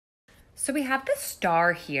So we have the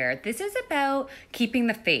star here. This is about keeping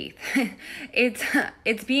the faith.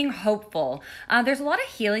 It's being hopeful. There's a lot of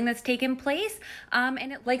healing that's taken place,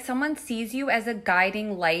 and like someone sees you as a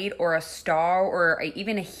guiding light or a star or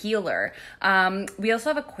even a healer. We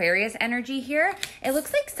also have Aquarius energy here. It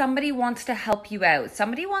looks like somebody wants to help you out.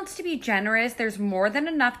 Somebody wants to be generous. There's more than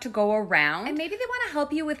enough to go around, and maybe they want to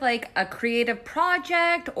help you with like a creative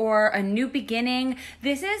project or a new beginning.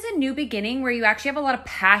 This is a new beginning where you actually have a lot of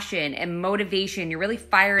passion and motivation. You're really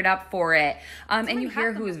fired up for it. And you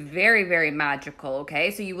hear who is very, very magical,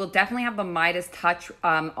 okay? So you will definitely have the Midas touch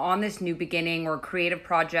on this new beginning or creative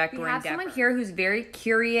project or endeavor. Someone here who's very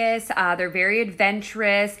curious. They're very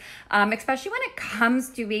adventurous, especially when it comes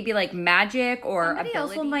to maybe like magic or somebody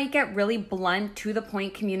ability. Also might get really blunt, to the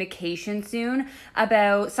point communication soon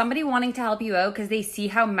about somebody wanting to help you out because they see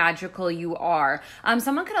how magical you are.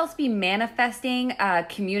 Someone could also be manifesting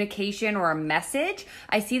communication or a message.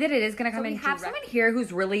 I see that it is going to come in. We have someone here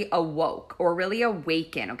who's really awoke or really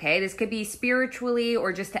awakened, okay? This could be spiritually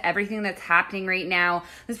or just to everything that's happening right now.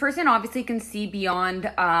 This person obviously can see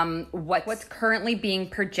beyond what's currently being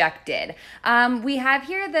projected. We have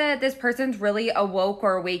here that this person's really awoke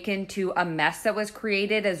or awakened to a mess that was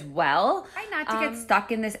created as well. Try not to get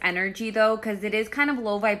stuck in this energy though, because it is kind of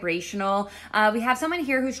low vibrational. We have someone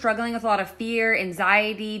here who's struggling with a lot of fear,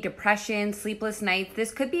 anxiety, depression, sleepless nights.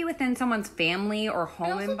 This could be within someone's family or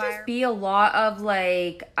home environment. Just be a lot of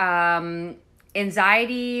like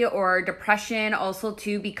anxiety or depression also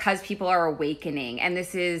too, because people are awakening and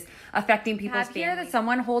this is affecting people's family. Here that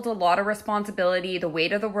someone holds a lot of responsibility, the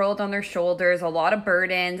weight of the world on their shoulders, a lot of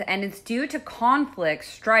burdens, and it's due to conflict,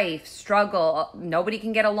 strife, struggle. Nobody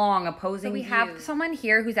can get along, opposing views. So we have someone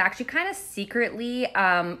here who's actually kind of secretly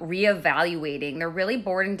reevaluating. They're really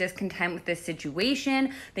bored and discontent with this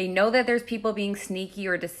situation. They know that there's people being sneaky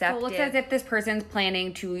or deceptive. So it looks as if this person's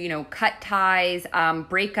planning to, you know, cut ties,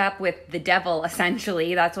 break up with the devil,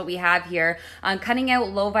 essentially. That's what we have here. Cutting out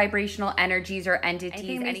low vibrational energies or entities.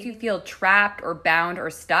 Anything makes you feel trapped or bound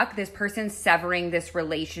or stuck, this person's severing this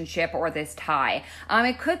relationship or this tie.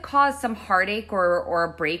 It could cause some heartache or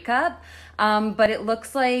a breakup, but it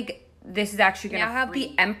looks like this is actually going to have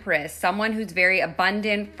the Empress, someone who's very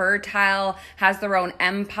abundant, fertile, has their own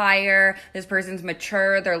empire. This person's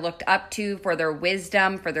mature. They're looked up to for their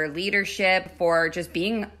wisdom, for their leadership, for just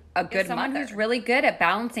being a good someone mother who's really good at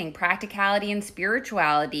balancing practicality and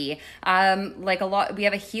spirituality. Like a lot, we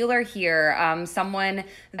have a healer here, someone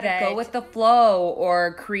that go with the flow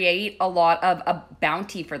or create a lot of a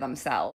bounty for themselves.